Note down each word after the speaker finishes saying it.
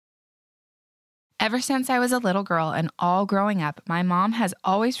Ever since I was a little girl and all growing up, my mom has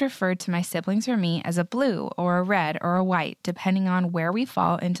always referred to my siblings or me as a blue or a red or a white, depending on where we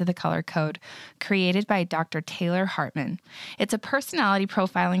fall into the color code, created by Dr. Taylor Hartman. It's a personality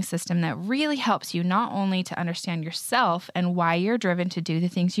profiling system that really helps you not only to understand yourself and why you're driven to do the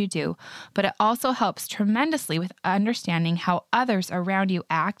things you do, but it also helps tremendously with understanding how others around you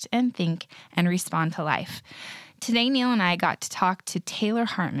act and think and respond to life. Today, Neil and I got to talk to Taylor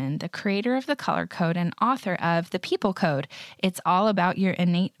Hartman, the creator of the Color Code and author of The People Code. It's all about your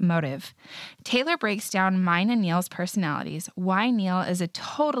innate motive. Taylor breaks down mine and Neil's personalities, why Neil is a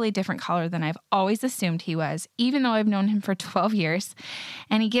totally different color than I've always assumed he was, even though I've known him for 12 years.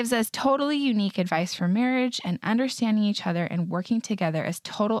 And he gives us totally unique advice for marriage and understanding each other and working together as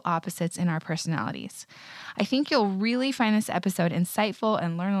total opposites in our personalities. I think you'll really find this episode insightful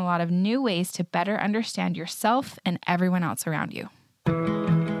and learn a lot of new ways to better understand yourself and everyone else around you.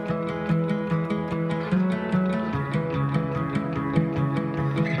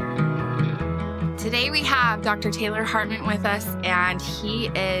 Today we have Dr. Taylor Hartman with us, and he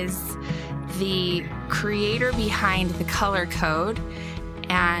is the creator behind the Color Code.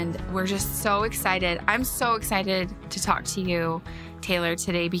 And we're just so excited. I'm so excited to talk to you, Taylor,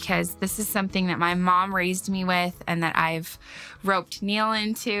 today, because this is something that my mom raised me with and that I've roped Neil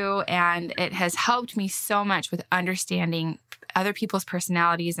into, and it has helped me so much with understanding other people's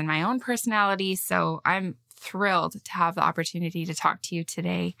personalities and my own personality. So I'm thrilled to have the opportunity to talk to you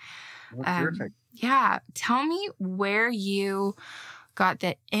today. Terrific. Yeah. Tell me where you got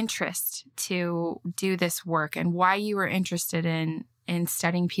the interest to do this work and why you were interested in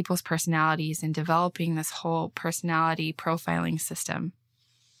studying people's personalities and developing this whole personality profiling system.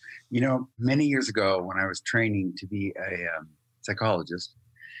 You know, many years ago when I was training to be a psychologist,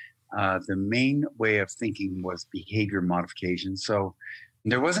 the main way of thinking was behavior modification. So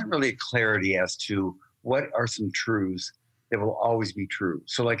there wasn't really a clarity as to what are some truths that will always be true.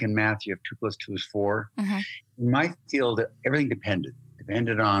 So like in math, you have 2 + 2 is 4. Mm-hmm. In my field, everything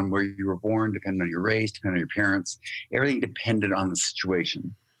depended on where you were born, depended on your race, depended on your parents. Everything depended on the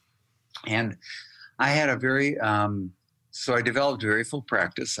situation. And I had so I developed a very full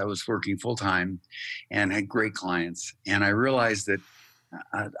practice. I was working full time and had great clients. And I realized that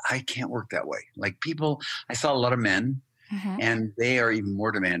I can't work that way. Like I saw a lot of men, Mm-hmm. and they are even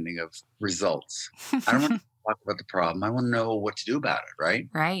more demanding of results. I don't want to talk about the problem. I want to know what to do about it, right?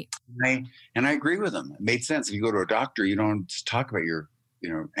 Right. And I agree with them. It made sense. If you go to a doctor, you don't just talk about your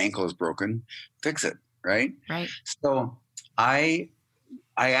ankle is broken, fix it, right? Right. So I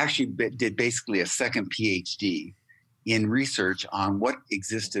actually did basically a second PhD in research on what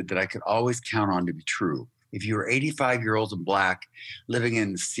existed that I could always count on to be true. If you were 85-year-olds and Black living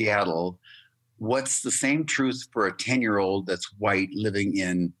in Seattle, what's the same truth for a 10-year-old that's white living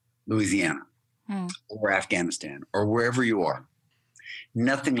in Louisiana or Afghanistan or wherever you are?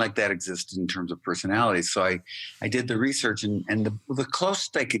 Nothing like that existed in terms of personality. So I did the research, and the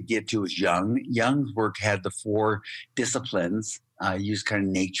closest I could get to was Jung. Jung's work had the 4 disciplines, used kind of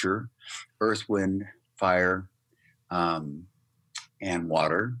nature, earth, wind, fire, and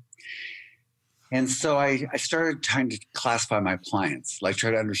water. And so I started trying to classify my clients, like try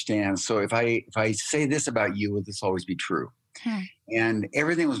to understand. So if I say this about you, will this always be true? And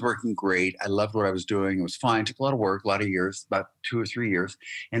everything was working great. I loved what I was doing. It was fine. It took a lot of work, a lot of years, about 2 or 3 years.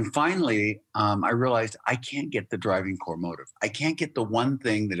 And finally, I realized I can't get the driving core motive. I can't get the one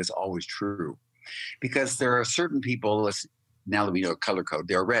thing that is always true, because there are certain people, now that we know color code,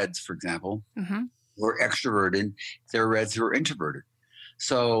 there are reds, for example, Mm-hmm. who are extroverted. There are reds who are introverted.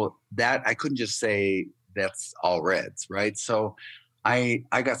 So that I couldn't just say that's all reds, right? So I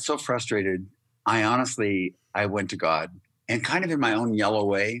got so frustrated. I went to God and kind of in my own yellow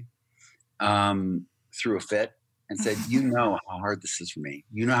way, threw a fit and said, you know how hard this is for me.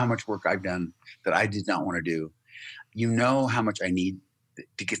 You know how much work I've done that I did not want to do. You know how much I need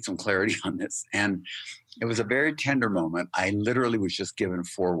to get some clarity on this. And it was a very tender moment. I literally was just given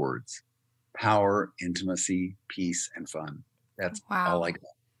 4 words: power, intimacy, peace, and fun. That's all I got.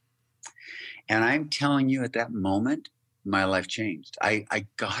 And I'm telling you, at that moment, my life changed. I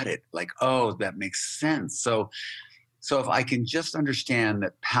got it. Like, oh, that makes sense. So if I can just understand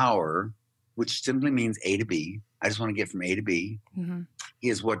that power, which simply means A to B, I just want to get from A to B, Mm-hmm.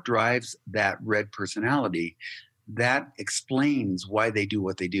 is what drives that red personality. That explains why they do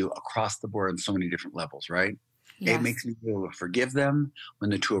what they do across the board on so many different levels, right? Yes. It makes me be able to forgive them when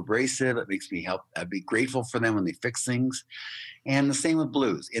they're too abrasive. It makes me be grateful for them when they fix things. And the same with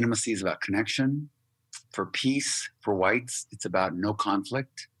blues. Intimacy is about connection. For peace, for whites, it's about no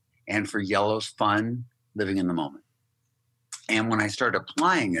conflict. And for yellows, fun, living in the moment. And when I started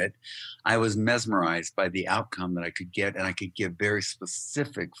applying it, I was mesmerized by the outcome that I could get, and I could give very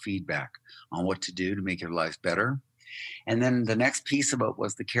specific feedback on what to do to make your life better. And then the next piece of it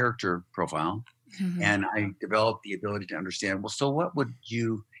was the character profile. Mhm. And I developed the ability to understand, well, so what would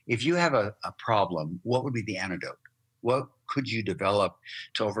you, if you have a problem, what would be the antidote? What could you develop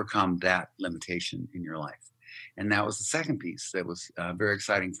to overcome that limitation in your life? And that was the second piece that was very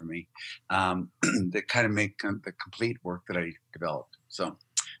exciting for me, that kind of make the complete work that I developed. So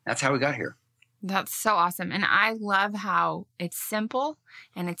that's how we got here. That's so awesome. And I love how it's simple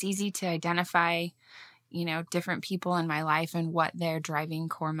and it's easy to identify, different people in my life and what their driving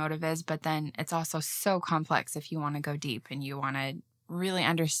core motive is. But then it's also so complex if you want to go deep and you want to really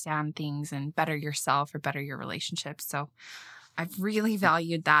understand things and better yourself or better your relationships. So I've really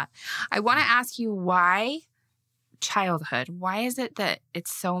valued that. I want to ask you, why childhood? Why is it that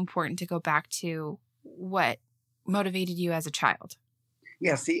it's so important to go back to what motivated you as a child?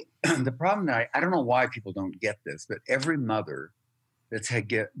 Yeah, see, the problem that I don't know why people don't get this, but every mother that's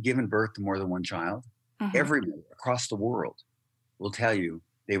given birth to more than one child, Mhm. every mother across the world will tell you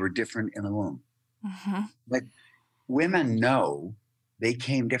they were different in the womb. Mhm. Like, women know they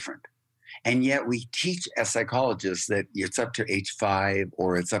came different. And yet we teach as psychologists that it's up to age 5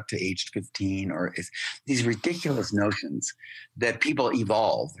 or it's up to age 15, or it's these ridiculous notions that people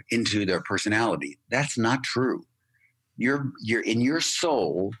evolve into their personality. That's not true. You're in your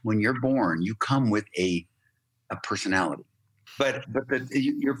soul, when you're born, you come with a personality. But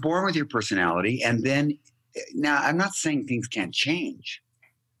you're born with your personality, and then now I'm not saying things can't change.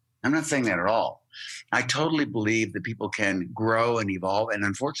 I'm not saying that at all. I totally believe that people can grow and evolve, and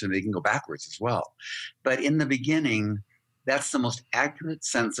unfortunately, they can go backwards as well. But in the beginning, that's the most accurate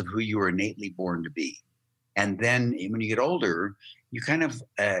sense of who you were innately born to be. And then when you get older, you kind of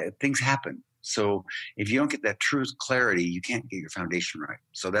things happen. So if you don't get that true clarity, you can't get your foundation right.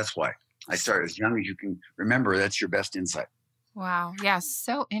 So that's why I start as young as you can remember. That's your best insight. Wow. Yeah.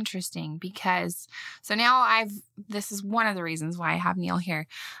 So interesting, because so now this is one of the reasons why I have Neil here.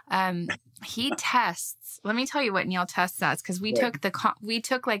 He tests, let me tell you what Neil tests us, because we Right.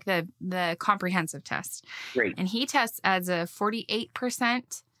 took like the comprehensive test, Great. and he tests as a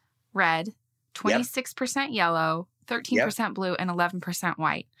 48% red, 26% yellow, 13% blue, and 11%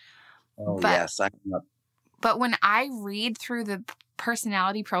 white. Oh, But, yes. but when I read through the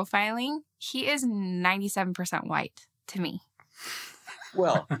personality profiling, he is 97% white to me.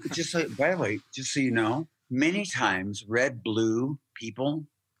 Well, by the way, just so you know, many times red, blue people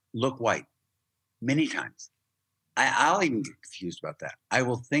look white. Many times. I'll even get confused about that. I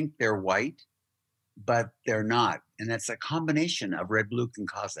will think they're white, but they're not. And that's a combination of red, blue can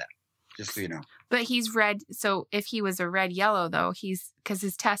cause that, just so you know. But he's red. So if he was a red yellow, though, because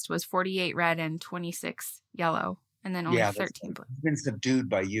his test was 48 red and 26 yellow, and then only 13 blue. He's been subdued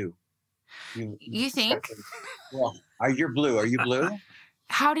by you. You think? Well, you blue? Are you blue?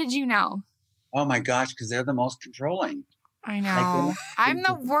 How did you know? Oh my gosh, because they're the most controlling. I know. I'm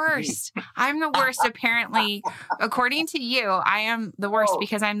the worst. I'm the worst, apparently. According to you, I am the worst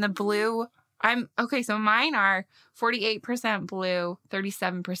because I'm the blue. Okay, so mine are 48% blue,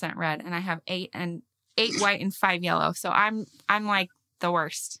 37% red, and I have 8 white and 5 yellow. So I'm like the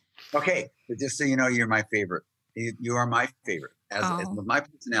worst. Okay, but just so you know, you're my favorite. You are my favorite. As with my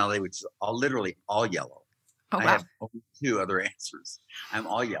personality, which is literally all yellow. Oh, wow. I have only 2 other answers. I'm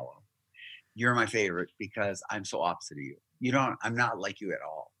all yellow. You're my favorite because I'm so opposite of you. I'm not like you at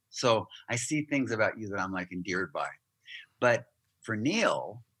all. So I see things about you that I'm like endeared by. But for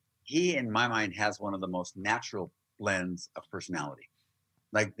Neil, he in my mind has one of the most natural blends of personality.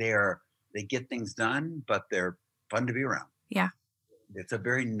 Like they get things done, but they're fun to be around. Yeah. It's a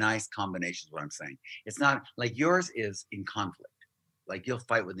very nice combination is what I'm saying. It's not like yours is in conflict. Like you'll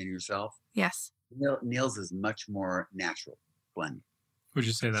fight within yourself. Yes. Neil's is much more natural blend. Would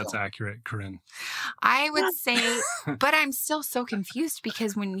you say that's accurate, Corinne? I would say, but I'm still so confused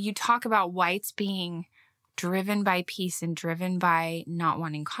because when you talk about whites being driven by peace and driven by not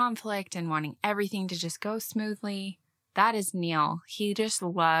wanting conflict and wanting everything to just go smoothly, that is Neil. He just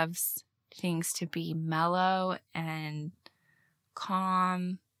loves things to be mellow and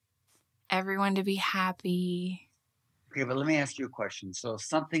calm, everyone to be happy. Okay, but let me ask you a question. So if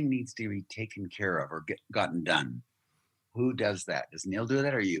something needs to be taken care of or gotten done, who does that? Does Neil do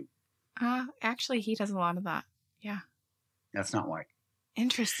that or you? Actually, he does a lot of that. Yeah. That's not white.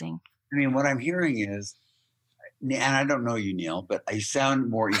 Interesting. I mean, what I'm hearing is, and I don't know you, Neil, but you sound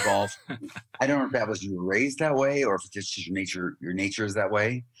more evolved. I don't know if that was you raised that way or if it's just your nature is that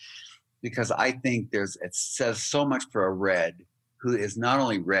way. Because I think it says so much for a red who is not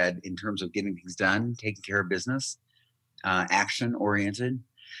only red in terms of getting things done, taking care of business, action oriented,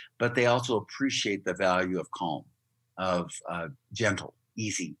 but they also appreciate the value of calm, of gentle,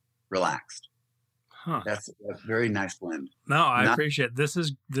 easy, relaxed. Huh. That's a very nice blend. No, I Not- appreciate it.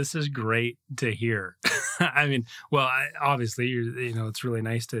 This is great to hear. I mean, well, obviously, it's really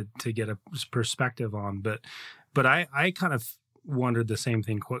nice to get a perspective on, but I kind of wondered the same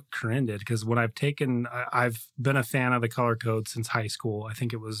thing Corinne did, because when I've been a fan of the color code since high school. I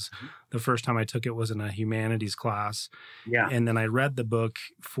think it was the first time I took it was in a humanities class. Yeah. And then I read the book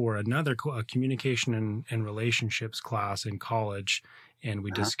for another communication and relationships class in college. And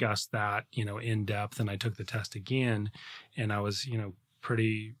we discussed that, in depth. And I took the test again, and I was,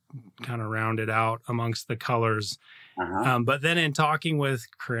 pretty kind of rounded out amongst the colors. But then in talking with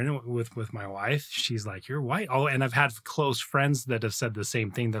Corinne, with my wife, she's like, "You're white." Oh, and I've had close friends that have said the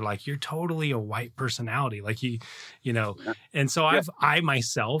same thing. They're like, "You're totally a white personality." Like and so I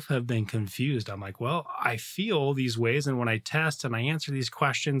myself have been confused. I'm like, well, I feel these ways. And when I test and I answer these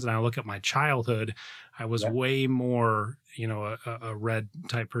questions and I look at my childhood, I was way more, a red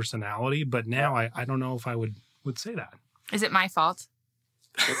type personality. But now I don't know if I would say that. Is it my fault?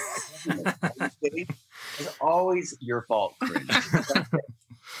 It's always your fault, Corinne.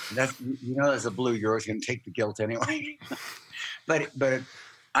 That's as a blue, you're always going to take the guilt anyway. but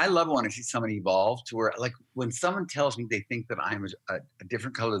I love when I see somebody evolve to where, like, when someone tells me they think that I'm a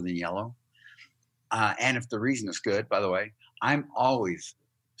different color than yellow, and if the reason is good, by the way, I'm always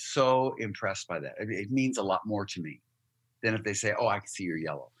so impressed by that. It means a lot more to me than if they say, "Oh, I can see you're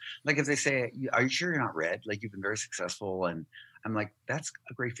yellow." Like if they say, "Are you sure you're not red? Like you've been very successful," and I'm like, that's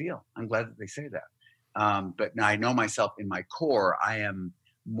a great feel. I'm glad that they say that. But now I know myself in my core, I am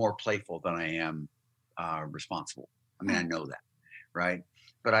more playful than I am responsible. I mean, I know that, right?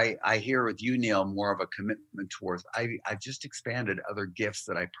 But I hear with you, Neil, more of a commitment towards, I've just expanded other gifts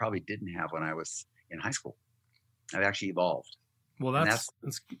that I probably didn't have when I was in high school. I've actually evolved. Well, that's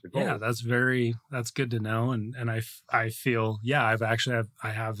good to know. And I feel,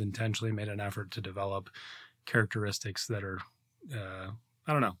 I have intentionally made an effort to develop characteristics that are, I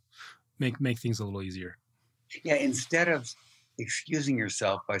don't know, make things a little easier. Yeah. Instead of excusing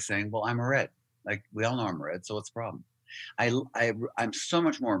yourself by saying, well, I'm a red, like we all know I'm red. So what's the problem? I'm so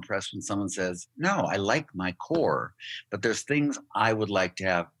much more impressed when someone says, no, I like my core, but there's things I would like to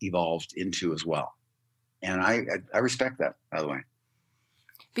have evolved into as well. And I respect that, by the way.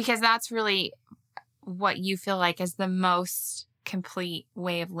 Because that's really what you feel like is the most complete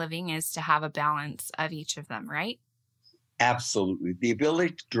way of living, is to have a balance of each of them, right? Absolutely. The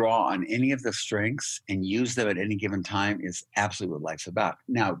ability to draw on any of the strengths and use them at any given time is absolutely what life's about.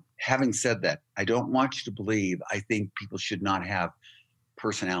 Now, having said that, I don't want you to believe I think people should not have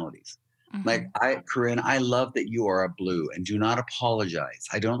personalities. Mm-hmm. Like Corinne, I love that you are a blue, and do not apologize.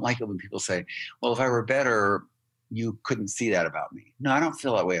 I don't like it when people say, well, if I were better, you couldn't see that about me. No, I don't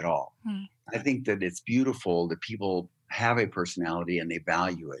feel that way at all. Mm. I think that it's beautiful that people have a personality and they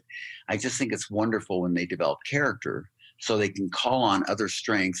value it. I just think it's wonderful when they develop character so they can call on other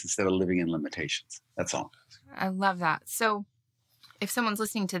strengths instead of living in limitations. That's all. I love that. So if someone's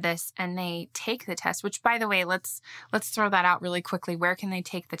listening to this and they take the test, which, by the way, let's throw that out really quickly. Where can they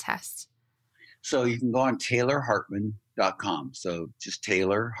take the test? So you can go on TaylorHartman.com. So just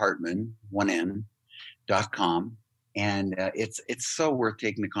Taylor Hartman, .com. And it's so worth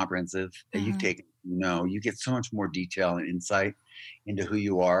taking the comprehensive that you've taken. You get so much more detail and insight into who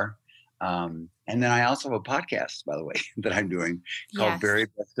you are. And then I also have a podcast, by the way, that I'm doing called Very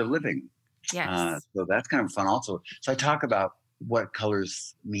Best of Living. Yes. So that's kind of fun also. So I talk about what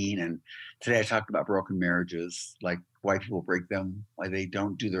colors mean. And today I talked about broken marriages, like why people break them, why they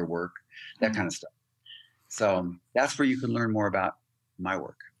don't do their work, that kind of stuff. So that's where you can learn more about my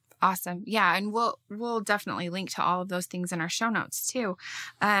work. Awesome. Yeah. And we'll definitely link to all of those things in our show notes too.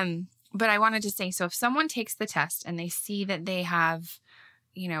 But I wanted to say, so if someone takes the test and they see that they have,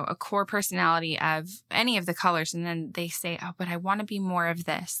 a core personality of any of the colors, and then they say, oh, but I want to be more of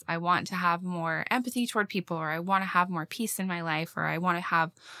this. I want to have more empathy toward people, or I want to have more peace in my life, or I want to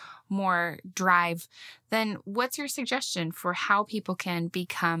have more drive, then what's your suggestion for how people can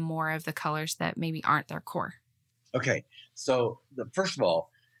become more of the colors that maybe aren't their core? Okay. So first of all,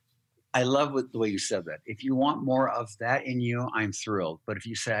 I love the way you said that. If you want more of that in you, I'm thrilled. But if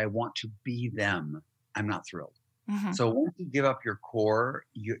you say, I want to be them, I'm not thrilled. Mm-hmm. So once you give up your core,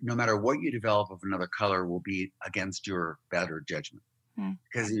 no matter what you develop of another color will be against your better judgment.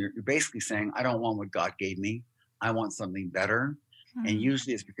 Because you're basically saying, I don't want what God gave me. I want something better. And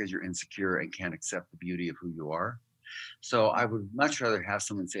usually it's because you're insecure and can't accept the beauty of who you are. So I would much rather have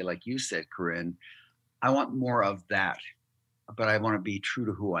someone say, like you said, Corinne, I want more of that, but I want to be true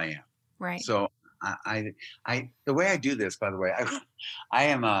to who I am. Right. So the way I do this, by the way, I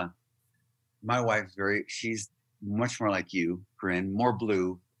am my wife's she's much more like you, Corinne, more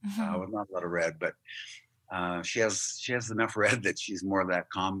blue, with not a lot of red, but she has enough red that she's more of that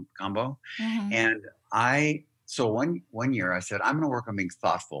combo. And so one year I said, I'm going to work on being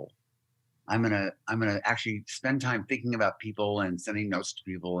thoughtful. I'm going to actually spend time thinking about people and sending notes to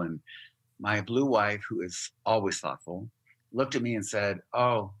people. And my blue wife, who is always thoughtful, looked at me and said,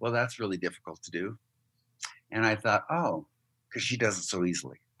 oh, well, that's really difficult to do. And I thought, oh, because she does it so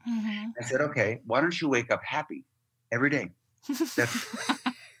easily. I said, okay, why don't you wake up happy every day?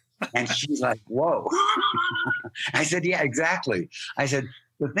 And she's like, whoa. I said, yeah, exactly. I said,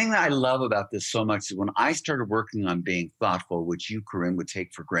 the thing that I love about this so much is when I started working on being thoughtful, which you, Corinne, would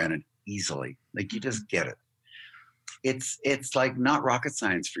take for granted easily, like you just get it. It's like not rocket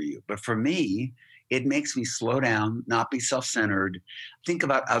science for you. But for me, it makes me slow down, not be self-centered, think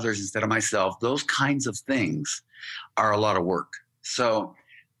about others instead of myself. Those kinds of things are a lot of work. So,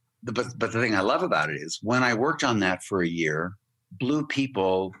 but the thing I love about it is when I worked on that for a year, blue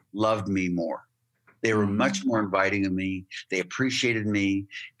people loved me more. They were much more inviting of me. They appreciated me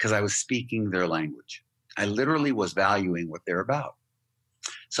because I was speaking their language. I literally was valuing what they're about.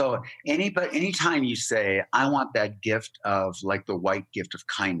 So anytime you say, I want that gift of like the white gift of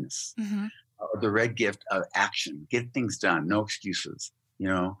kindness, or the red gift of action, get things done, no excuses,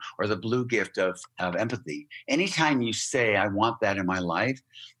 or the blue gift of empathy. Anytime you say, I want that in my life,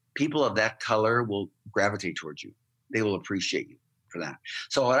 people of that color will gravitate towards you. They will appreciate you for that.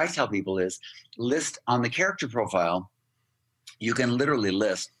 So what I tell people is list on the character profile, you can literally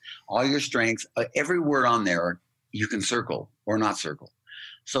list all your strengths. Every word on there, you can circle or not circle.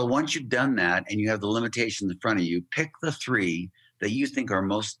 So once you've done that and you have the limitations in front of you, pick the 3 that you think are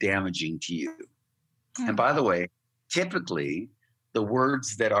most damaging to you. And by the way, typically the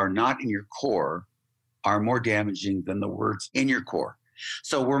words that are not in your core are more damaging than the words in your core.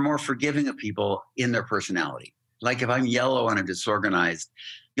 So we're more forgiving of people in their personality. Like if I'm yellow and I'm disorganized,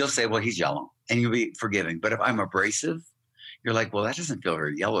 you'll say, well, he's yellow, and you'll be forgiving. But if I'm abrasive, you're like, well, that doesn't feel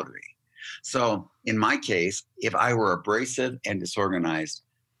very yellow to me. So in my case, if I were abrasive and disorganized,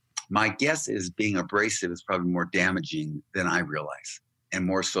 my guess is being abrasive is probably more damaging than I realize, and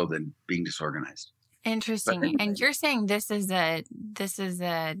more so than being disorganized. Interesting. Anyway. And you're saying this is a,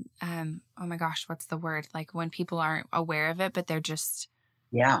 oh my gosh, what's the word? Like when people aren't aware of it, but they're just.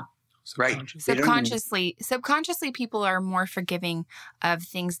 Yeah. Right. Subconsciously, people are more forgiving of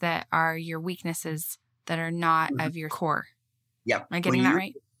things that are your weaknesses that are not of your core. Yeah. Am I getting that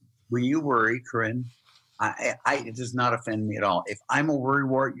right? When you worry, Corinne, it does not offend me at all. If I'm a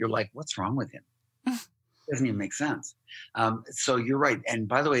worrywart, you're like, what's wrong with him? It doesn't even make sense. So you're right. And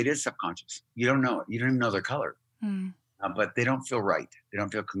by the way, it is subconscious. You don't know it. You don't even know their color. But they don't feel right. They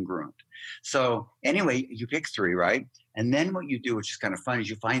don't feel congruent. So anyway, you pick 3, right? And then what you do, which is kind of fun, is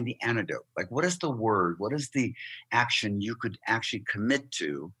you find the antidote. Like, what is the word? What is the action you could actually commit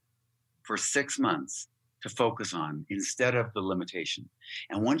to for 6 months to focus on instead of the limitation?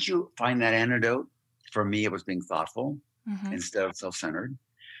 And once you find that antidote, for me, it was being thoughtful instead of self-centered.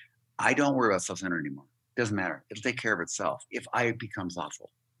 I don't worry about self-centered anymore. It doesn't matter. It'll take care of itself if I become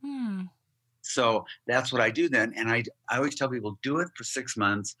thoughtful. So that's what I do then. And I always tell people, do it for 6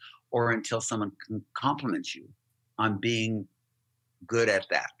 months or until someone compliments you on being good at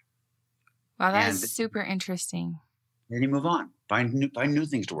that. Wow, that's super interesting. Then you move on. Find new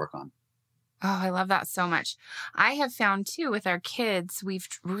things to work on. Oh, I love that so much. I have found too with our kids, we've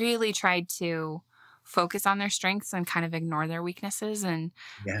really tried to focus on their strengths and kind of ignore their weaknesses. And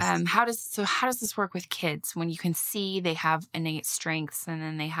how does this work with kids when you can see they have innate strengths and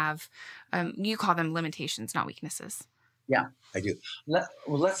then they have, you call them limitations, not weaknesses? Yeah, I do.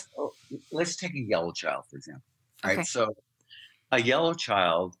 Let's take a yellow child, for example. Right. Okay. So a yellow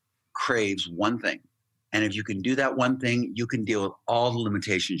child craves one thing. And if you can do that one thing, you can deal with all the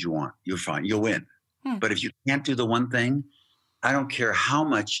limitations you want. You're fine. You'll win. But if you can't do the one thing, I don't care how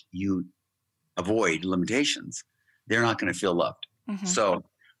much you avoid limitations, they're not going to feel loved. So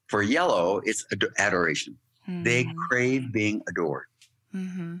for yellow, it's adoration. They crave being adored.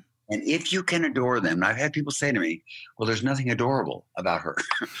 And if you can adore them, and I've had people say to me, well, there's nothing adorable about her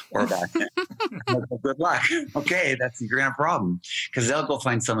or about him. Good luck. Okay, you're going to have a problem because they'll go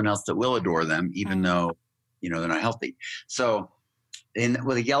find someone else that will adore them, even though, they're not healthy. So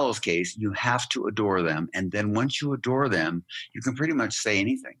with a yellow's case, you have to adore them. And then once you adore them, you can pretty much say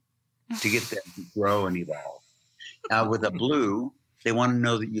anything to get them to grow and evolve. With a blue, they want to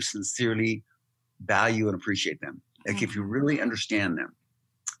know that you sincerely value and appreciate them. Like if you really understand them.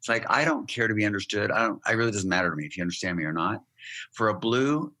 It's like, I don't care to be understood. It really doesn't matter to me if you understand me or not. For a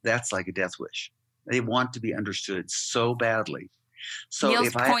blue, that's like a death wish. They want to be understood so badly. So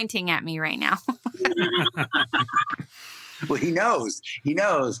Neil's pointing at me right now. Well, he knows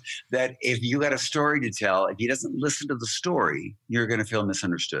that if you got a story to tell, if he doesn't listen to the story, you're going to feel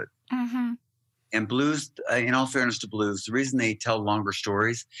misunderstood. Mm-hmm. And blues, in all fairness to blues, the reason they tell longer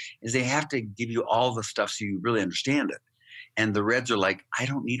stories is they have to give you all the stuff so you really understand it. And the reds are like, I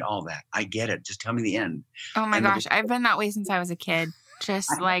don't need all that. I get it. Just tell me the end. Oh my gosh. I've been that way since I was a kid.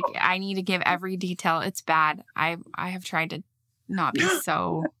 Just like, I need to give every detail. It's bad. I have tried to not be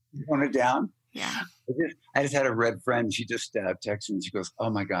so. You want it down? Yeah. I just had a red friend. She just texted me. She goes, oh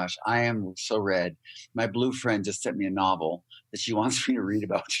my gosh, I am so red. My blue friend just sent me a novel that she wants me to read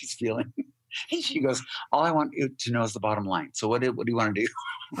about what she's feeling. And she goes, all I want you to know is the bottom line. So what do you want to do?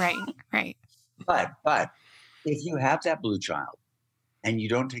 Right. But if you have that blue child and you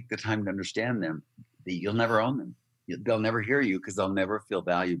don't take the time to understand them, you'll never own them. They'll never hear you because they'll never feel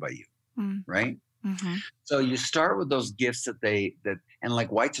valued by you. Right? Mm-hmm. So you start with those gifts and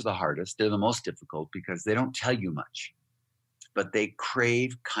like whites are the hardest. They're the most difficult because they don't tell you much, but they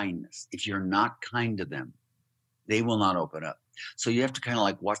crave kindness. If you're not kind to them, they will not open up. So you have to kind of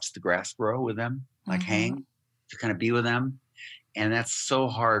like watch the grass grow with them, like hang to kind of be with them. And that's so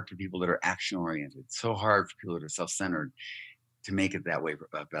hard for people that are action oriented, so hard for people that are self-centered to make it that way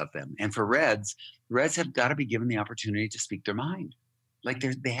about them. And for reds have got to be given the opportunity to speak their mind. Like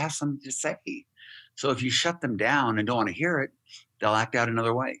they have something to say. So if you shut them down and don't want to hear it, they'll act out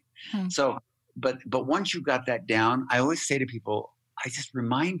another way. So, but once you've got that down, I always say to people, I just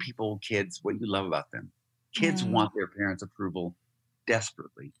remind people, kids, what you love about them. Kids want their parents' approval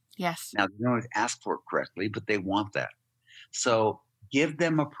desperately. Yes. Now, they don't always ask for it correctly, but they want that. So give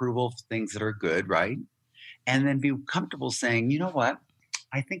them approval for things that are good, right? And then be comfortable saying, you know what?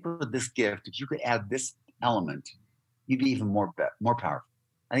 I think with this gift, if you could add this element, you'd be even more powerful.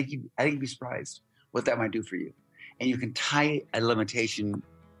 I think you'd be surprised what that might do for you. And you can tie a limitation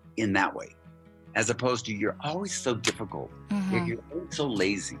in that way, as opposed to you're always so difficult. You're always so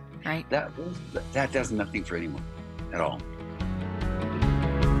lazy. Right. That does nothing for anyone at all.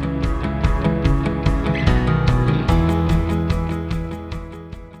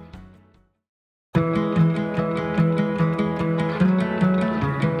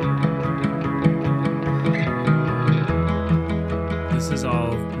 This is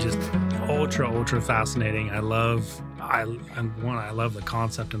all just ultra fascinating. I love the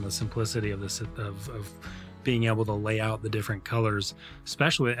concept and the simplicity of this of being able to lay out the different colors,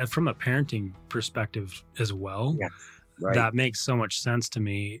 especially from a parenting perspective as well. Yeah, right. That makes so much sense to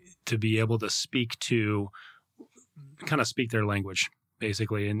me, to be able to speak their language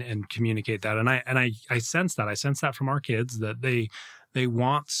basically and communicate that. And I sense that. I sense that from our kids, that they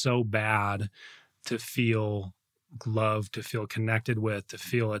want so bad to feel loved, to feel connected with, to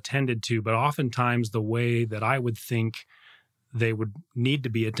feel attended to, but oftentimes the way that I would think they would need to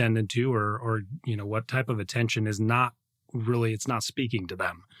be attended to, or what type of attention is not really, it's not speaking to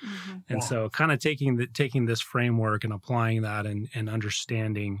them. And so kind of taking this framework and applying that and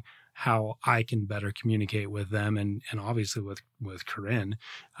understanding how I can better communicate with them and obviously with Corinne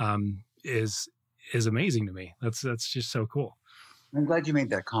is amazing to me. That's just so cool. I'm glad you made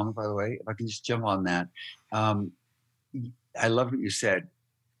that comment, by the way. If I can just jump on that. I love what you said.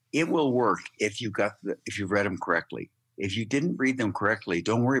 It will work if you read them correctly. If you didn't read them correctly,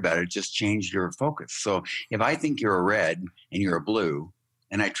 don't worry about it. Just change your focus. So if I think you're a red and you're a blue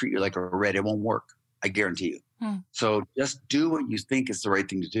and I treat you like a red, it won't work. I guarantee you. So just do what you think is the right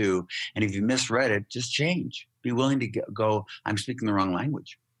thing to do. And if you misread it, just change. Be willing to go, I'm speaking the wrong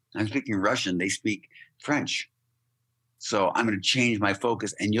language. I'm speaking Russian. They speak French. So I'm going to change my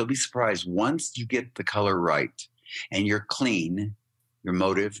focus, and you'll be surprised once you get the color right and you're clean, your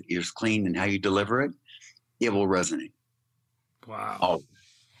motive is clean and how you deliver it, it will resonate. Wow. Oh.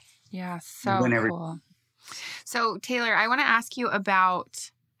 Yeah, so cool. So Taylor, I want to ask you about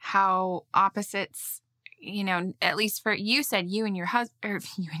how opposites, at least for, you said you and your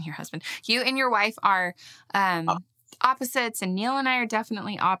wife are opposites, and Neil and I are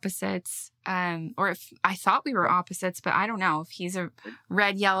definitely opposites. Or if I thought we were opposites, but I don't know if he's a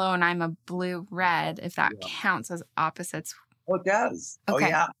red yellow and I'm a blue red, if that counts as opposites. Oh, it does. Okay. Oh,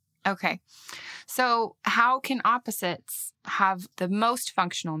 yeah. Okay. So how can opposites have the most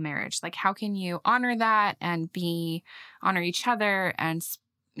functional marriage? Like, how can you honor that and honor each other and,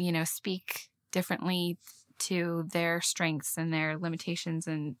 speak differently to their strengths and their limitations?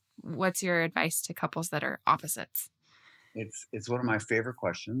 And what's your advice to couples that are opposites? It's one of my favorite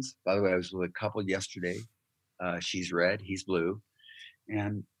questions. By the way, I was with a couple yesterday. She's red, he's blue.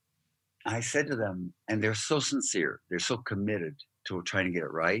 And I said to them, and they're so sincere, they're so committed to trying to get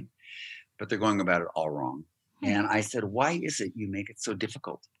it right. but they're going about it all wrong. And I said, why is it you make it so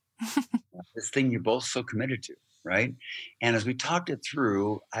difficult? This thing you're both so committed to, right? And as we talked it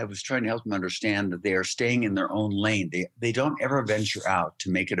through, I was trying to help them understand that they are staying in their own lane. They don't ever venture out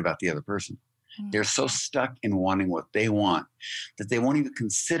to make it about the other person. They're so stuck in wanting what they want that they won't even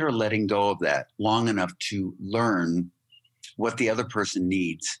consider letting go of that long enough to learn what the other person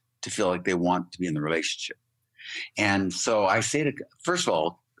needs to feel like they want to be in the relationship. And so I say to, first of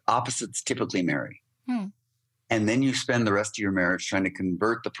all, opposites typically marry. And then you spend the rest of your marriage trying to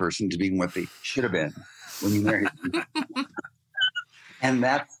convert the person to being what they should have been when you married them. And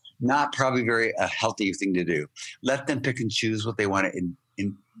that's not probably very a healthy thing to do. Let them pick and choose what they want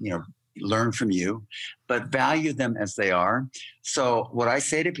to, learn from you, but value them as they are. So what I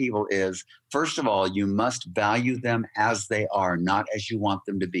say to people is, first of all, you must value them as they are, not as you want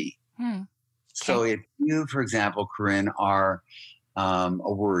them to be. Okay. So if you, for example, Corinne, are a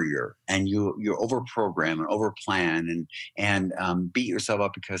worrier and you overprogram and overplan and beat yourself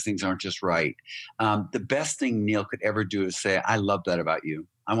up because things aren't just right. The best thing Neil could ever do is say, I love that about you.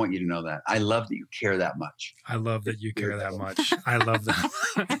 I want you to know that. I love that you care that much. I love that you care that much. I love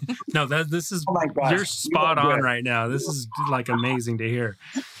that. No, this is, oh my gosh, you're spot on right now. This is like amazing to hear.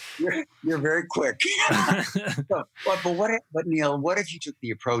 You're very quick. But Neil, what if you took the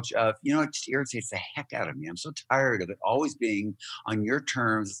approach of, it just irritates the heck out of me. I'm so tired of it always being on your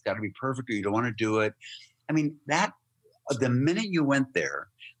terms. It's got to be perfect or you don't want to do it. I mean, the minute you went there,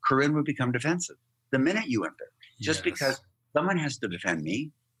 Corinne would become defensive. The minute you went there, just because someone has to defend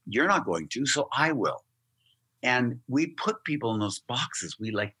me, you're not going to, so I will. And we put people in those boxes.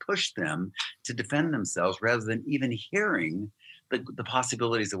 We push them to defend themselves rather than even hearing the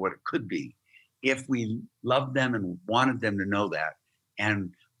possibilities of what it could be if we loved them and wanted them to know that.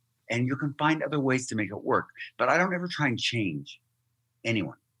 And you can find other ways to make it work. But I don't ever try and change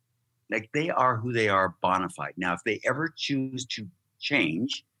anyone. They are who they are bona fide. Now, if they ever choose to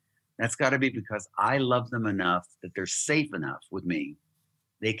change, that's got to be because I love them enough that they're safe enough with me.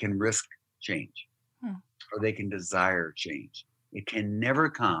 They can risk change or they can desire change. It can never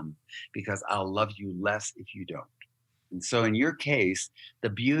come because I'll love you less if you don't. And so in your case,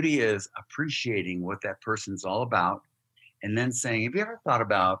 the beauty is appreciating what that person's all about and then saying, have you ever thought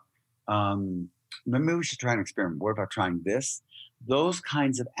about, maybe we should try an experiment. What about trying this? Those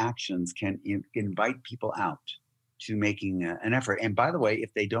kinds of actions can invite people out to making an effort. And by the way,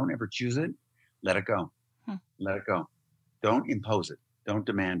 if they don't ever choose it, let it go. Let it go. Don't impose it. Don't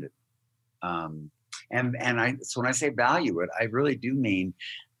demand it. So when I say value it, I really do mean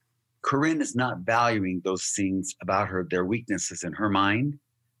Corinne is not valuing those things about her, their weaknesses in her mind,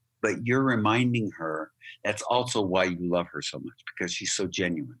 but you're reminding her that's also why you love her so much, because she's so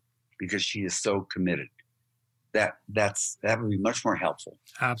genuine, because she is so committed. That would be much more helpful.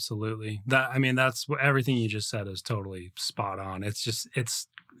 Absolutely. That's everything you just said is totally spot on.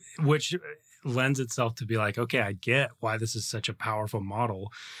 Which lends itself to be like, okay, I get why this is such a powerful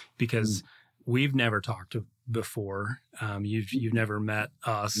model, because we've never talked before. You've never met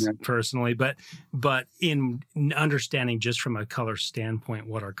us personally, but in understanding just from a color standpoint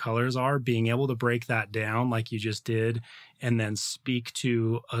what our colors are, being able to break that down like you just did, and then speak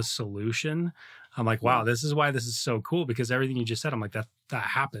to a solution. I'm like, wow, this is why this is so cool, because everything you just said, I'm like, that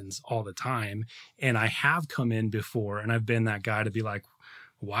happens all the time. And I have come in before and I've been that guy to be like,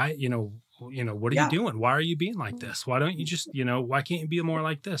 why, what are you doing? Why are you being like this? Why don't you just, why can't you be more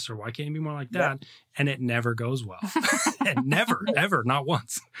like this? Or why can't you be more like that? And it never goes well. And never, ever, not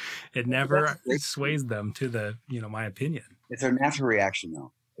once. It never sways them to my opinion. It's a natural reaction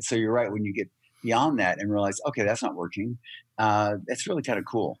though. So you're right. When you get beyond that and realize, okay, that's not working. It's really kind of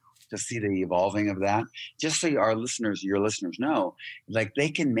cool to see the evolving of that. Just so your listeners know, they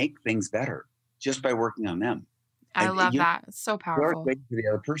can make things better just by working on them. I love that. It's so powerful. Don't wait for the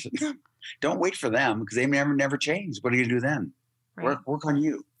other person. Don't wait for them because they never change. What are you going to do then? Right. Work on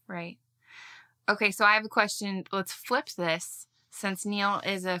you. Right. Okay, so I have a question. Let's flip this. Since Neil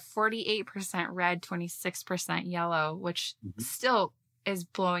is a 48% red, 26% yellow, which still is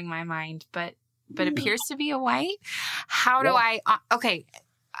blowing my mind, but appears to be a white. How do I... Okay,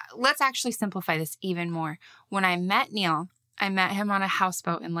 let's actually simplify this even more. When I met Neil, I met him on a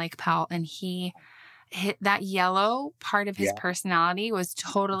houseboat in Lake Powell, and that yellow part of his personality was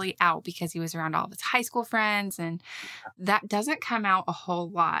totally out because he was around all of his high school friends, and that doesn't come out a whole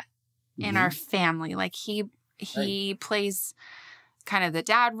lot in our family. He plays kind of the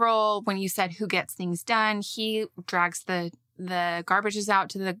dad role. When you said who gets things done, he drags the garbages out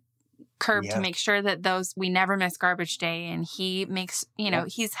to the curb to make sure that we never miss garbage day, and he makes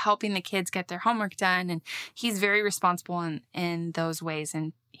he's helping the kids get their homework done, and he's very responsible in those ways,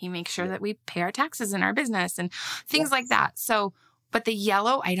 and He makes sure that we pay our taxes in our business and things like that. So, but the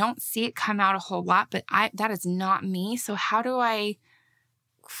yellow, I don't see it come out a whole lot, but that is not me. So how do I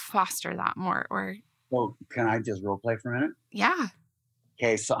foster that more? Or Well, can I just role play for a minute? yeah.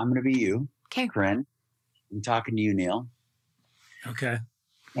 Okay, so I'm going to be you, Okay. Corinne. I'm talking to you, Neil. Okay.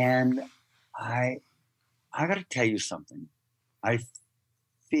 And I got to tell you something. I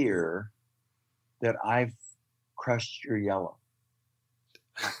fear that I've crushed your yellow.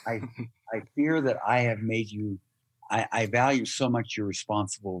 I fear that I have made you. I value so much your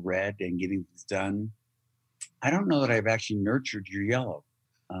responsible red and getting things done. I don't know that I've actually nurtured your yellow.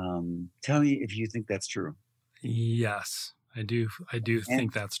 Tell me if you think that's true. Yes, I do. I do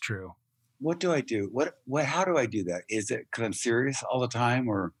think that's true. What do I do? How do I do that? Is it because I'm serious all the time,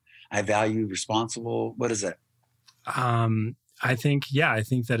 or I value responsible? What is it? I think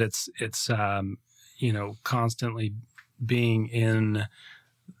that it's constantly being in,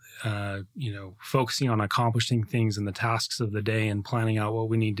 focusing on accomplishing things and the tasks of the day and planning out what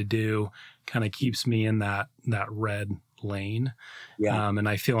we need to do kind of keeps me in that red lane. Yeah. And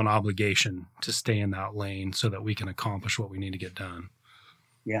I feel an obligation to stay in that lane so that we can accomplish what we need to get done.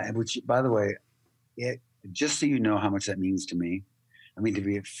 Yeah. And which, by the way, just so you know how much that means to me. I mean,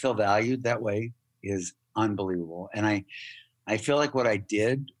 to feel valued that way is unbelievable. And I feel like what I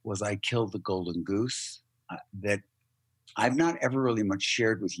did was I killed the golden goose that I've not ever really much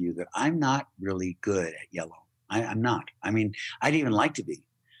shared with you, that I'm not really good at yellow. I'm not. I mean, I'd even like to be,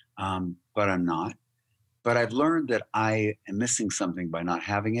 but I'm not. But I've learned that I am missing something by not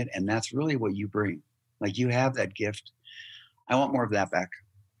having it. And that's really what you bring. Like, you have that gift. I want more of that back.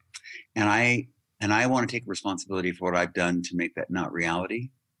 And I want to take responsibility for what I've done to make that not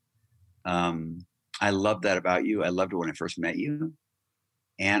reality. I love that about you. I loved it when I first met you.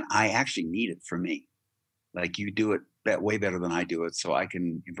 And I actually need it for me. Like, you do it way better than I do it. So I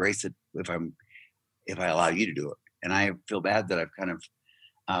can embrace it if I allow you to do it. And I feel bad that I've kind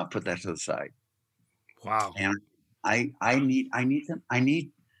of put that to the side. Wow. And I need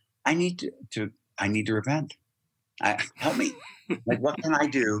to repent. Help me. Like, what can I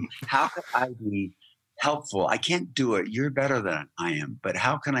do? How can I be helpful? I can't do it. You're better than I am. But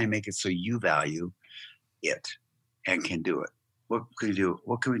how can I make it so you value it and can do it? What can you do?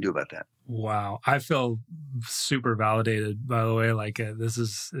 What can we do about that? Wow. I feel super validated, by the way. Like, this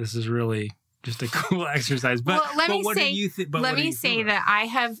is really just a cool exercise. But, well, let me say that I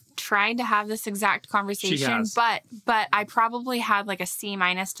have tried to have this exact conversation, but I probably had like a C-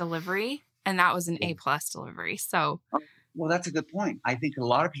 delivery, and that was an A+ delivery. So, well, that's a good point. I think a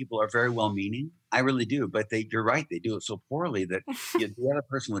lot of people are very well-meaning. I really do, but you're right. They do it so poorly that the other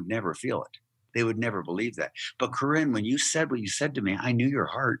person would never feel it. They would never believe that. But Corinne, when you said what you said to me, I knew your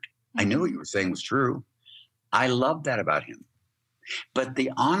heart. Mm-hmm. I knew what you were saying was true. I love that about him. But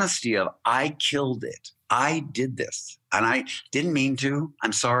the honesty of, I killed it. I did this. And I didn't mean to.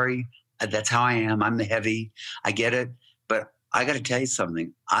 I'm sorry. That's how I am. I'm the heavy. I get it. But I got to tell you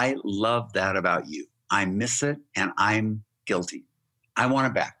something. I love that about you. I miss it, and I'm guilty. I want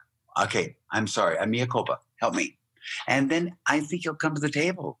it back. Okay, I'm sorry. I'm mea culpa. Help me. And then I think he'll come to the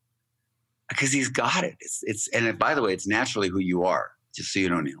table because he's got it. And by the way, it's naturally who you are, just so you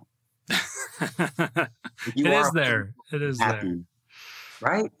know, Neil. It is there.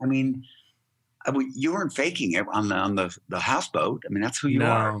 Right? I mean, you weren't faking it on the houseboat. I mean, that's who you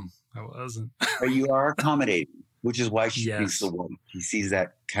are. No, I wasn't. But you are accommodating, which is why she speaks the word. He sees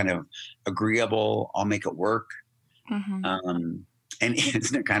that kind of agreeable, I'll make it work. Mm-hmm. And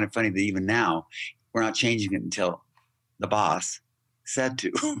isn't it kind of funny that even now we're not changing it until the boss said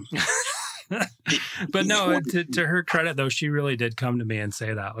to. But no, to her credit though, she really did come to me and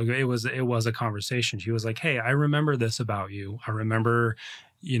say that. Like, it was a conversation. She was like, "Hey, I remember this about you. I remember,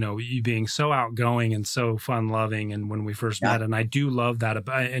 you being so outgoing and so fun loving, and when we first met, and I do love that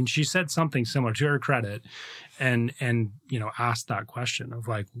about." And she said something similar, to her credit, and asked that question of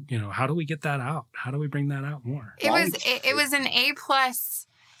like, how do we get that out? How do we bring that out more? It was an A+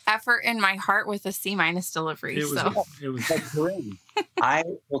 effort in my heart with a C- delivery. It was like, Corinne, I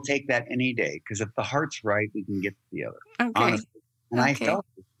will take that any day, because if the heart's right, we can get to the other. Okay. Honestly. And I felt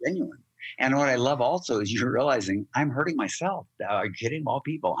it genuine. And what I love also is you're realizing I'm hurting myself. Are you kidding? All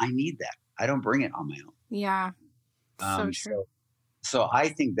people, I need that. I don't bring it on my own. Yeah. So true. So I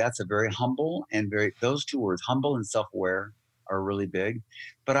think that's a very humble and those two words, humble and self-aware, are really big.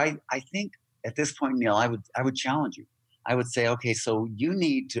 But I think at this point, Neil, I would challenge you. I would say, okay, so you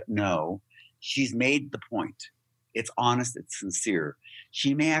need to know she's made the point. It's honest, it's sincere.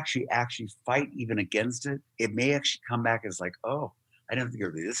 She may actually fight even against it. It may actually come back as like, oh, I didn't think it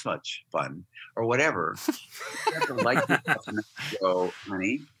would be this much fun or whatever. You have to like yourself enough to go,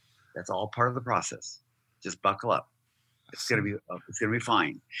 honey, that's all part of the process. Just buckle up. It's gonna be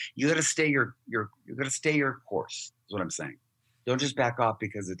fine. You got to stay you got to stay your course. Is what I'm saying. Don't just back off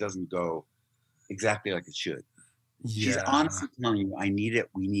because it doesn't go exactly like it should. She's honestly telling you, I need it,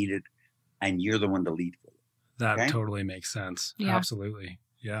 we need it, and you're the one to lead with it. That okay? totally makes sense. Yeah. Absolutely.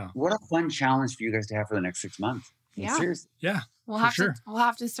 Yeah. What a fun challenge for you guys to have for the next 6 months. Yeah. Seriously. Yeah. We'll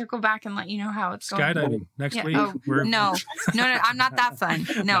have to circle back and let you know how it's going. Skydiving next week. Oh, no, I'm not that fun.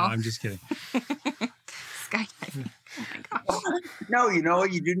 No, I'm just kidding. Skydiving. Oh my gosh. No, you know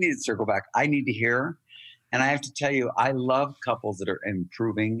what? You do need to circle back. I need to hear. And I have to tell you, I love couples that are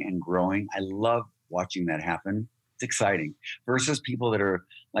improving and growing. I love watching that happen. It's exciting. Versus people that are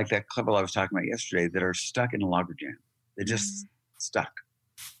like that couple I was talking about yesterday that are stuck in a logjam. They're just stuck.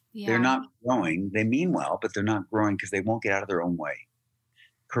 Yeah. They're not growing. They mean well, but they're not growing because they won't get out of their own way.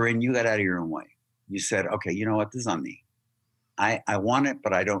 Corinne, you got out of your own way. You said, okay, you know what? This is on me. I want it,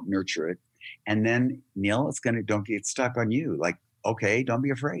 but I don't nurture it. And then Neil, don't get stuck on you. Like, okay, don't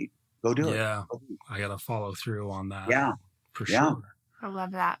be afraid. Go do it. Yeah. I got to follow through on that. Yeah. For sure. I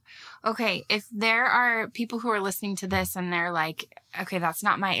love that. Okay. If there are people who are listening to this and they're like, okay, that's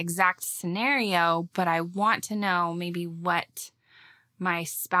not my exact scenario, but I want to know maybe what my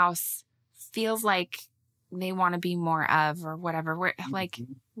spouse feels like they want to be more of or whatever. Like,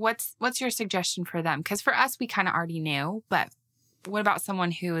 what's your suggestion for them? Because for us, we kind of already knew, but what about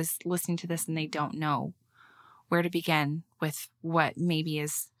someone who is listening to this and they don't know where to begin with what maybe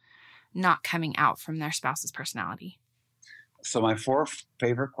is not coming out from their spouse's personality? So my 4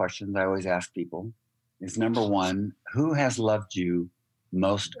 favorite questions I always ask people is, number 1, who has loved you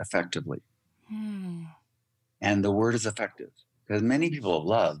most effectively? And the word is effective, because many people have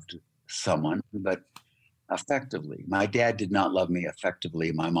loved someone, but effectively. My dad did not love me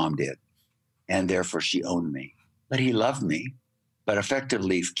effectively. My mom did. And therefore she owned me. But he loved me, but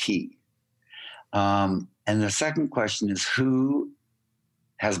effectively is key. And the second question is, who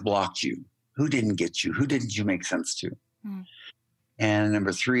has blocked you? Who didn't get you? Who didn't you make sense to? And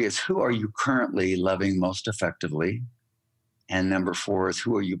number 3 is, who are you currently loving most effectively? And number 4 is,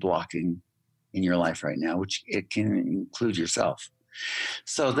 who are you blocking in your life right now, which it can include yourself.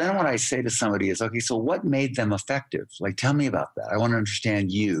 So then what I say to somebody is, okay, so what made them effective? Like, tell me about that. I want to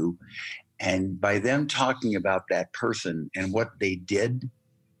understand you. And by them talking about that person and what they did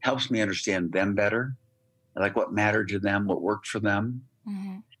helps me understand them better, like what mattered to them, what worked for them.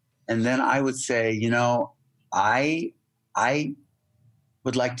 And then I would say, I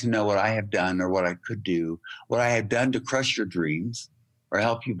would like to know what I have done or what I could do, what I have done to crush your dreams or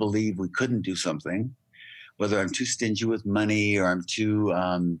help you believe we couldn't do something, whether I'm too stingy with money or I'm too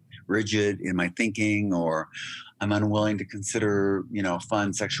rigid in my thinking or I'm unwilling to consider,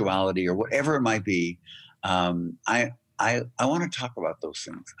 fun sexuality or whatever it might be. I want to talk about those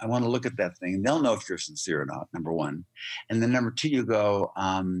things. I want to look at that thing. They'll know if you're sincere or not, number 1. And then number 2, you go,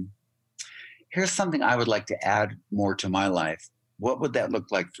 here's something I would like to add more to my life. What would that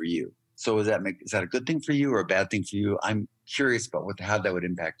look like for you? So is that a good thing for you or a bad thing for you? I'm curious about how that would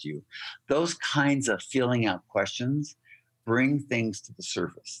impact you. Those kinds of feeling out questions bring things to the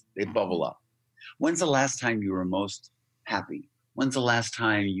surface. They bubble up. When's the last time you were most happy? When's the last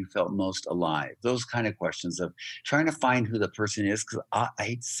time you felt most alive? Those kind of questions of trying to find who the person is. Because I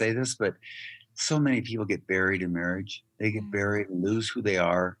hate to say this, but so many people get buried in marriage. They get buried and lose who they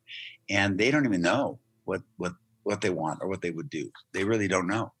are. And they don't even know what they want or what they would do. They really don't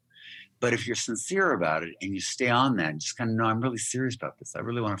know. But if you're sincere about it and you stay on that and just kind of know, I'm really serious about this. I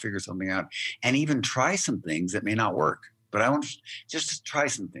really want to figure something out and even try some things that may not work. But I want just to try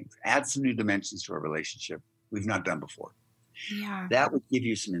some things, add some new dimensions to our relationship we've not done before. Yeah. That would give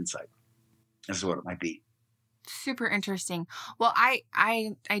you some insight as to what it might be. Super interesting. Well,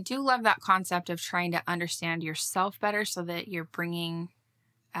 I do love that concept of trying to understand yourself better so that you're bringing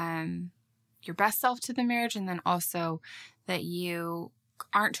your best self to the marriage, and then also that you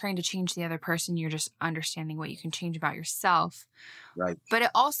aren't trying to change the other person. You're just understanding what you can change about yourself. Right. But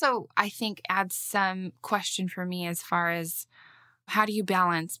it also, I think, adds some question for me as far as how do you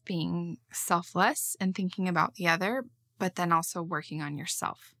balance being selfless and thinking about the other, but then also working on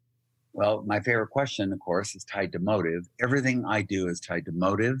yourself? Well, my favorite question, of course, is tied to motive. Everything I do is tied to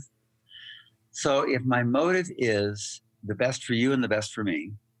motive. So if my motive is the best for you and the best for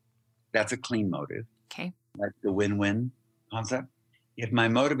me, that's a clean motive. Okay. Like the win-win concept. If my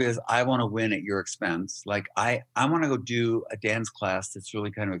motive is I want to win at your expense, like I want to go do a dance class that's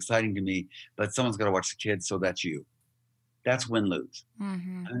really kind of exciting to me, but someone's got to watch the kids, so that's you. That's win-lose.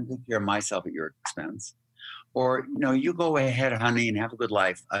 I'm going to take care of myself at your expense. Or, you go ahead, honey, and have a good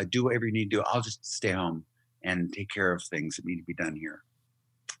life. Do whatever you need to do. I'll just stay home and take care of things that need to be done here.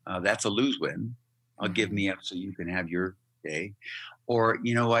 That's a lose win. I'll give me up so you can have your day. Or,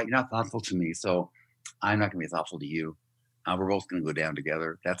 you know what? You're not thoughtful to me, so I'm not going to be thoughtful to you. We're both going to go down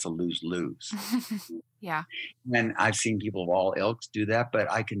together. That's a lose-lose. Yeah. And I've seen people of all ilks do that,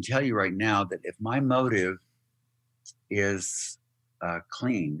 but I can tell you right now that if my motive is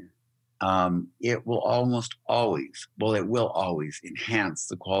clean, it will it will always enhance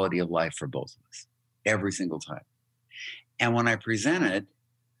the quality of life for both of us every single time. And when I present it,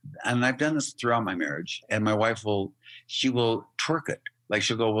 and I've done this throughout my marriage, and my wife she will twerk it. Like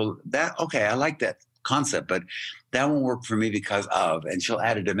she'll go, well, okay, I like that concept, but that won't work for me because of, and she'll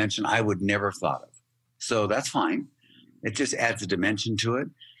add a dimension I would never have thought of. So that's fine. It just adds a dimension to it.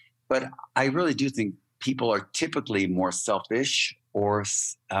 But I really do think people are typically more selfish, or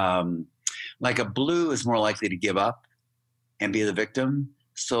like a blue is more likely to give up and be the victim.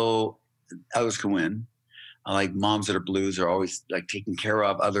 So others can win. Like moms that are blues are always like taking care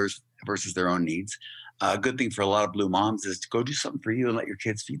of others versus their own needs. A good thing for a lot of blue moms is to go do something for you and let your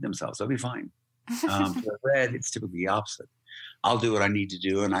kids feed themselves. They'll be fine. For red, it's typically the opposite. I'll do what I need to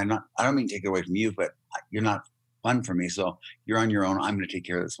do. And I don't mean to take it away from you, but you're not fun for me. So you're on your own. I'm going to take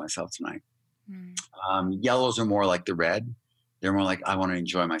care of this myself tonight. Yellows are more like the red. They're more like, I want to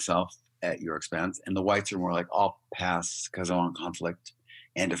enjoy myself at your expense. And the whites are more like, I'll pass because I want conflict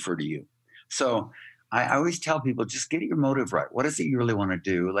and defer to you. So I always tell people, just get your motive right. What is it you really want to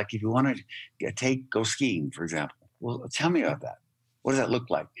do? Like if you want to go skiing, for example, well, tell me about that. What does that look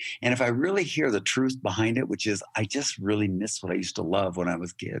like? And if I really hear the truth behind it, which is I just really miss what I used to love when I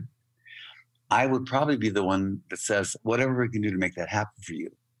was a kid, I would probably be the one that says, whatever we can do to make that happen for you.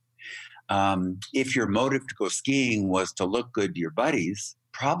 If your motive to go skiing was to look good to your buddies,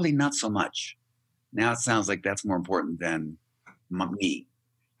 probably not so much. Now it sounds like that's more important than me.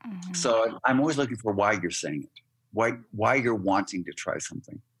 So I'm always looking for why you're saying it, why you're wanting to try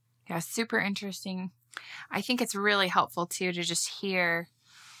something. Yeah, super interesting. I think it's really helpful too to just hear,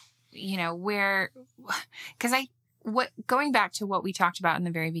 going back to what we talked about in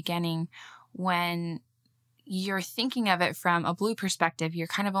the very beginning, when you're thinking of it from a blue perspective, you're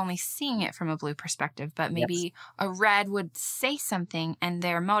kind of only seeing it from a blue perspective, but maybe a red would say something and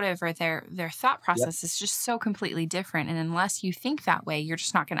their motive or their thought process is just so completely different. And unless you think that way, you're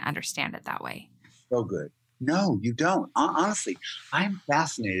just not going to understand it that way. So good. No, you don't. Honestly, I'm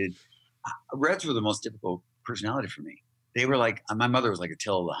fascinated. Reds were the most difficult personality for me. They were like, my mother was like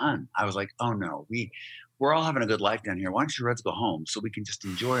Attila the Hun. I was like, oh no, we're all having a good life down here. Why don't you Reds go home so we can just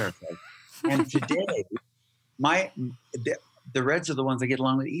enjoy ourselves? And today, the Reds are the ones I get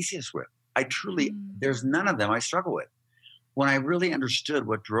along the easiest with. There's none of them I struggle with. When I really understood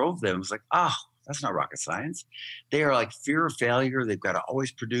what drove them, it was like, that's not rocket science. They are like fear of failure. They've got to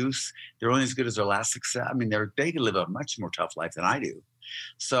always produce. They're only as good as their last success. I mean, they live a much more tough life than I do.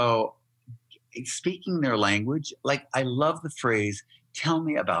 So speaking their language, like I love the phrase, tell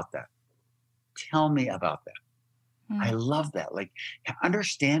me about that. Tell me about that. I love that. Like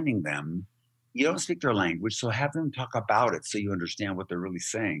understanding them. You don't speak their language, so have them talk about it so you understand what they're really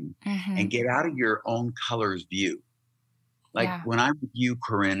saying and get out of your own color's view. Like when I'm with you,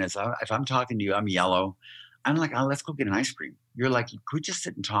 Corinne, if I'm talking to you, I'm yellow. I'm like, let's go get an ice cream. You're like, could we just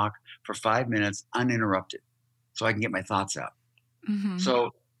sit and talk for 5 minutes uninterrupted so I can get my thoughts out?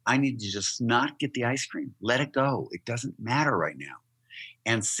 So I need to just not get the ice cream. Let it go. It doesn't matter right now.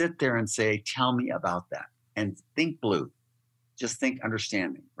 And sit there and say, tell me about that. And think blue. Just think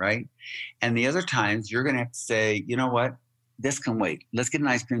understanding, right? And the other times you're going to have to say, you know what? This can wait. Let's get an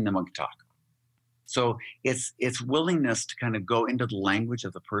ice cream, then we can talk. So it's willingness to kind of go into the language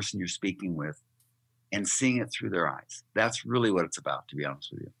of the person you're speaking with and seeing it through their eyes. That's really what it's about, to be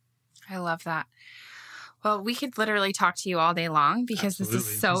honest with you. I love that. Well, we could literally talk to you all day long because this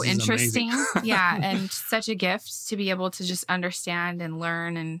is so interesting. Yeah. And such a gift to be able to just understand and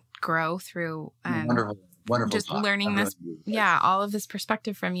learn and grow through. Wonderful just talk. learning this, all of this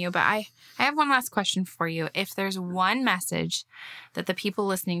perspective from you. But I have one last question for you. If there's one message that the people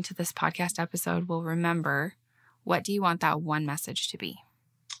listening to this podcast episode will remember, what do you want that one message to be?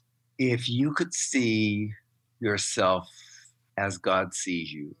 If you could see yourself as God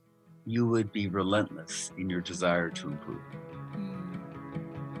sees you, you would be relentless in your desire to improve.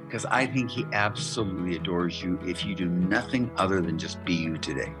 Because I think he absolutely adores you. If you do nothing other than just be you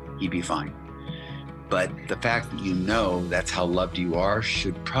today, he'd be fine. But the fact that you know that's how loved you are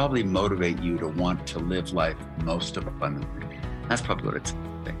should probably motivate you to want to live life most abundantly. That's probably what it's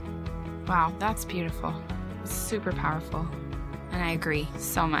saying. Wow, that's beautiful. Super powerful. And I agree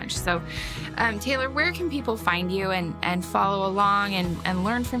so much. So, Taylor, where can people find you and follow along and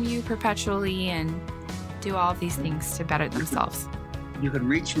learn from you perpetually and do all of these things to better themselves? You can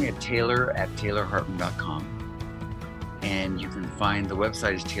reach me at taylor@taylorhartman.com. And you can find the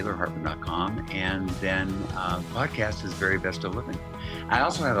website is taylorhartman.com. And then podcast is Very Best of Living. I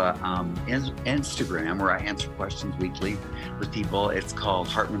also have a Instagram where I answer questions weekly with people. It's called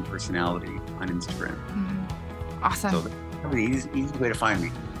Hartman Personality on Instagram. Mm-hmm. Awesome. So that's the easy way to find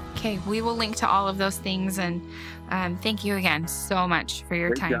me. Okay, we will link to all of those things. And thank you again so much for your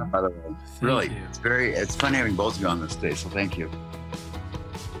Great time. job, by the way. Really, it's fun having both of you on this day. So thank you.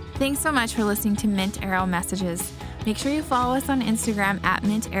 Thanks so much for listening to Mint Arrow Messages. Make sure you follow us on Instagram at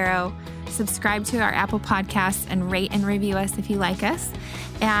Mint Arrow, subscribe to our Apple Podcasts, and rate and review us if you like us.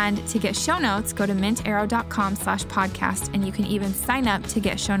 And to get show notes, go to mintarrow.com/podcast, and you can even sign up to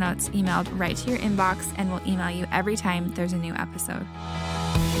get show notes emailed right to your inbox, and we'll email you every time there's a new episode.